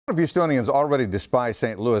Houstonians already despise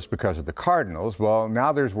St. Louis because of the Cardinals. Well,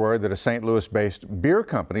 now there's word that a St. Louis-based beer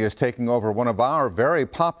company is taking over one of our very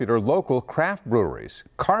popular local craft breweries,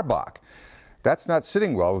 Karbach. That's not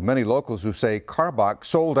sitting well with many locals who say Karbach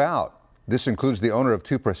sold out. This includes the owner of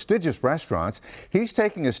two prestigious restaurants. He's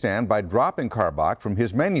taking a stand by dropping Karbach from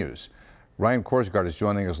his menus. Ryan Korsgaard is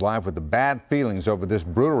joining us live with the bad feelings over this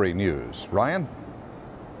brewery news. Ryan?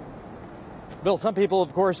 Bill, some people,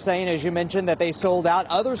 of course, saying, as you mentioned, that they sold out,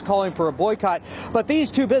 others calling for a boycott. But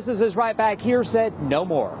these two businesses right back here said no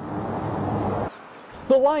more.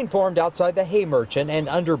 The line formed outside the Hay Merchant and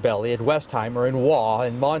Underbelly at Westheimer and Waugh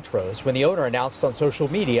in Montrose when the owner announced on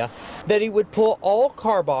social media that he would pull all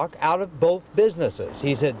Karbach out of both businesses.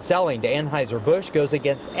 He said selling to Anheuser-Busch goes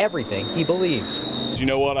against everything he believes. You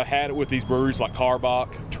know what? I had it with these breweries like Karbach,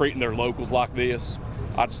 treating their locals like this.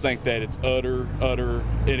 I just think that it's utter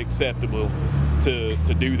unacceptable to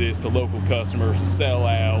do this to local customers, to sell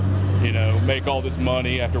out, make all this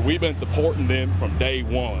money after we've been supporting them from day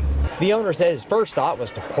one. The owner said his first thought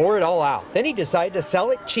was to pour it all out. Then he decided to sell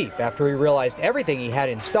it cheap after he realized everything he had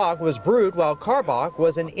in stock was brewed while Karbach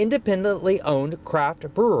was an independently owned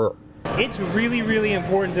craft brewer. It's really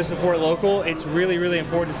important to support local. It's really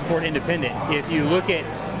important to support independent. If you look at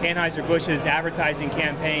Anheuser-Busch's advertising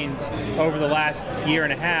campaigns over the last year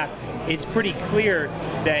and a half, it's pretty clear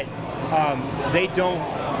that they don't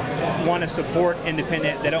want to support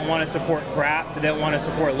independent, they don't want to support craft, they don't want to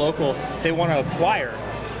support local, they want to acquire,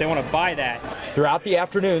 they want to buy that. Throughout the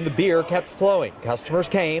afternoon, the beer kept flowing. Customers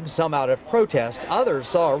came, some out of protest, others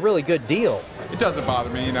saw a really good deal. It doesn't bother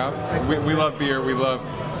me, we love beer,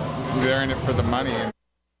 they're in it for the money.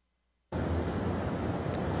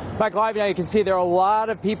 Back live now, you can see there are a lot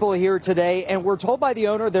of people here today, and we're told by the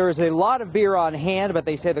owner there is a lot of beer on hand, but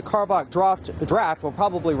they say the Karbach draft will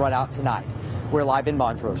probably run out tonight. We're live in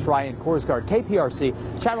Montrose. Ryan Korsgaard,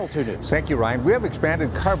 KPRC, Channel 2 News. Thank you, Ryan. We have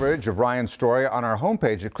expanded coverage of Ryan's story on our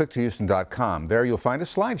homepage at click2houston.com. There you'll find a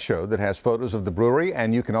slideshow that has photos of the brewery,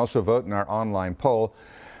 and you can also vote in our online poll.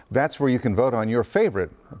 That's where you can vote on your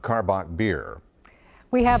favorite Karbach beer.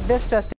 We have this just